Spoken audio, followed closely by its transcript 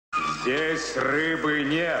Здесь рыбы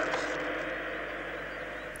нет.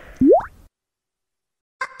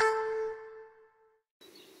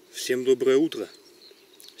 Всем доброе утро.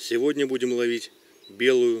 Сегодня будем ловить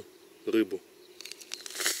белую рыбу.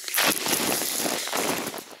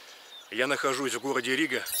 Я нахожусь в городе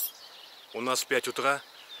Рига. У нас 5 утра.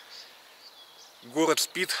 Город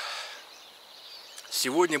спит.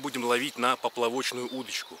 Сегодня будем ловить на поплавочную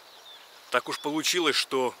удочку. Так уж получилось,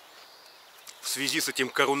 что в связи с этим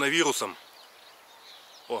коронавирусом...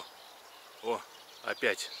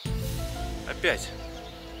 Опять.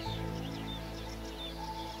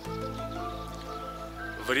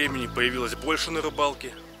 Времени появилось больше на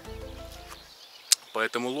рыбалке.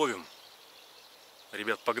 Поэтому ловим.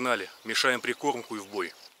 Ребят, погнали. Мешаем прикормку и в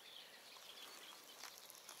бой.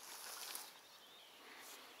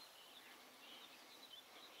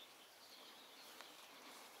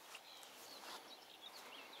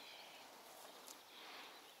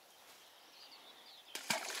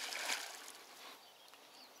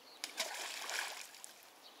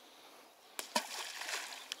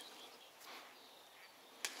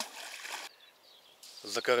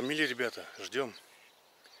 Закормили, ребята, ждем.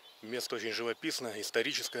 Место очень живописное,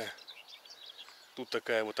 историческое. Тут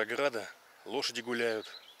такая вот ограда, лошади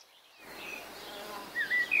гуляют.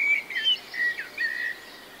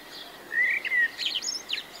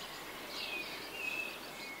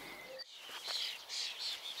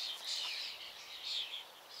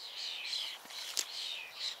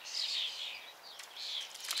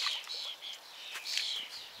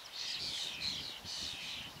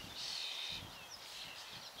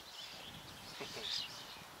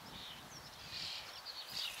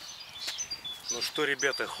 Ну что,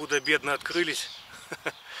 ребята, худо-бедно открылись.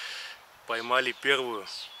 Поймали первую.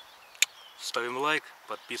 Ставим лайк,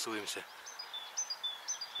 подписываемся.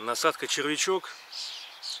 Насадка червячок.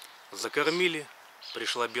 Закормили.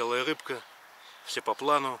 Пришла белая рыбка. Все по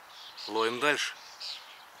плану. Ловим дальше.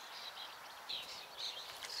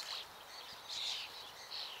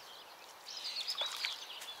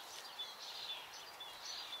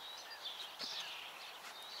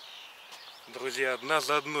 Друзья, одна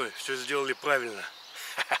за одной. Все сделали правильно.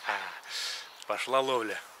 Пошла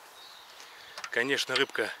ловля. Конечно,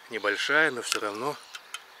 рыбка небольшая, но все равно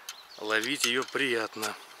ловить ее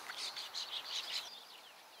приятно.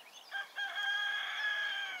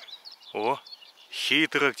 О,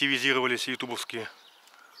 хейтеры активизировались ютубовские.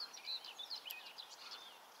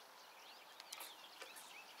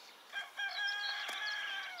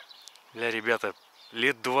 Ребята,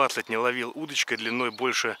 лет 20 не ловил удочкой длиной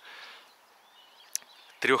больше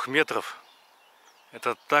 3 метров.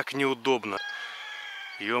 Это так неудобно.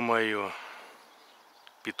 Ё-моё,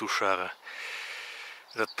 петушара.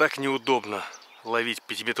 Это так неудобно ловить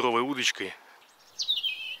 5-метровой удочкой.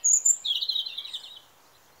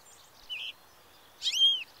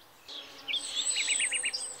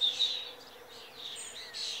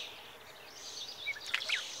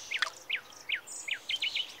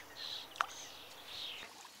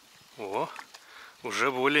 О,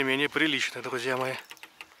 уже более-менее прилично, друзья мои.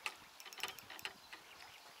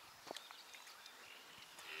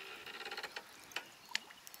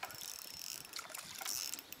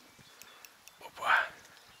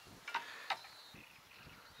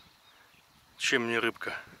 Чем не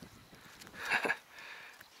рыбка?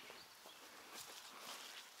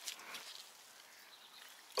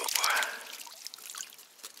 Опа.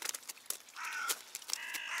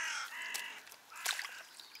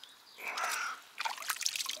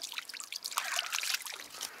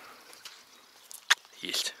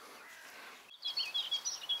 Есть.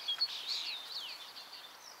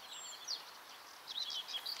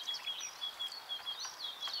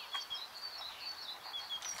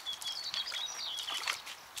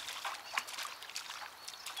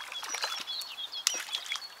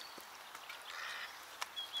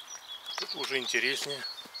 Это уже интереснее.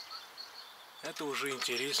 Это уже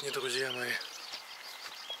интереснее, друзья мои.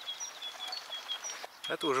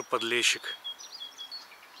 Это уже подлещик.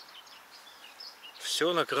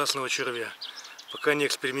 Все на красного червя. Пока не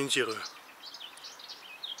экспериментирую.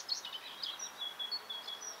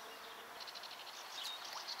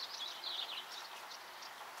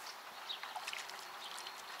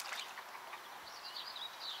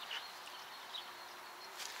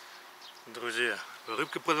 Друзья,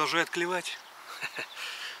 рыбка продолжает клевать.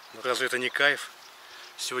 Но разве это не кайф?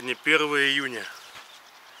 Сегодня 1 июня.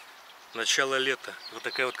 Начало лета. Вот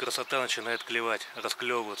такая вот красота начинает клевать,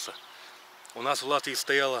 расклевываться. У нас в Латвии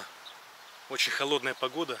стояла очень холодная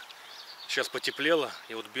погода. Сейчас потеплело,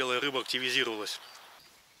 и вот белая рыба активизировалась.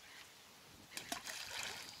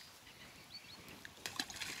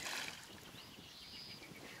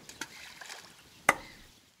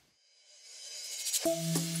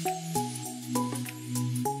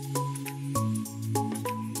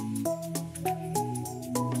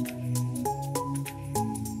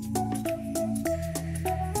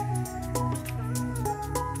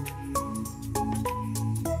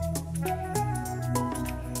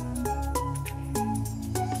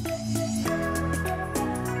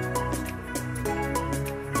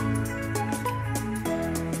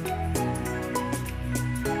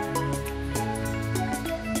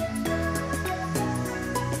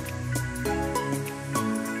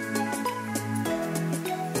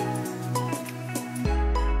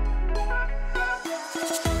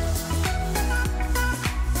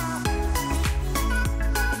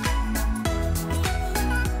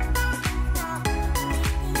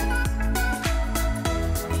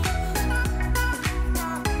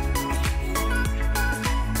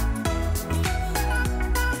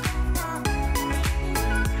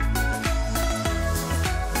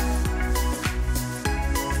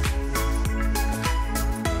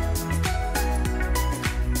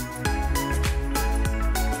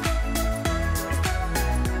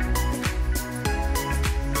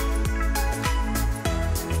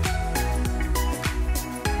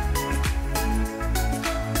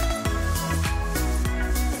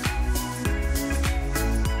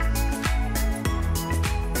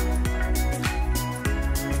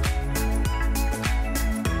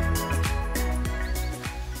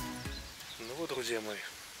 Друзья мои,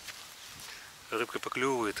 рыбка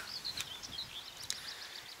поклевывает.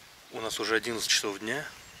 У нас уже 11 часов дня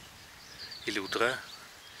или утра,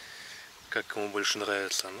 как кому больше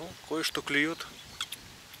нравится. Ну, кое-что клюет,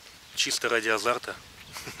 чисто ради азарта.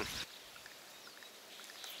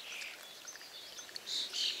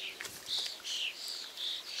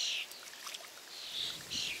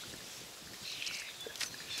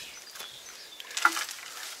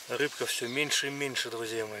 Рыбка все меньше и меньше,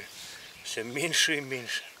 друзья мои. Все меньше и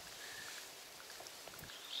меньше.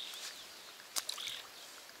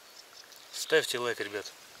 Ставьте лайк, ребят.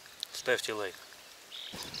 Ставьте лайк.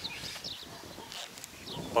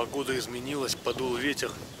 Погода изменилась, подул ветер,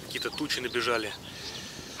 какие-то тучи набежали.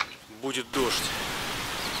 Будет дождь.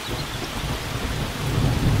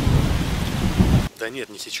 Да нет,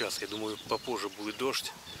 не сейчас. Я думаю, попозже будет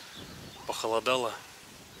дождь. Похолодало.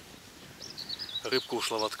 Рыбка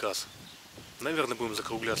ушла в отказ. Наверное, будем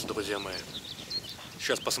закругляться, друзья мои.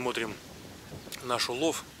 Сейчас посмотрим наш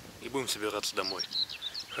улов и будем собираться домой.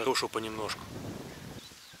 Хорошего понемножку.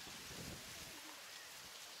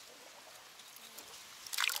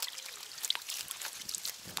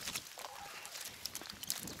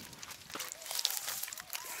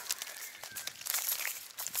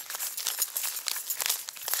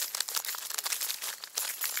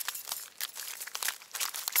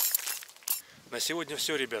 На сегодня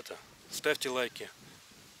все, ребята. Ставьте лайки,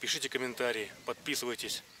 пишите комментарии,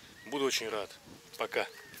 подписывайтесь. Буду очень рад. Пока.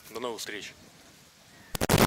 До новых встреч.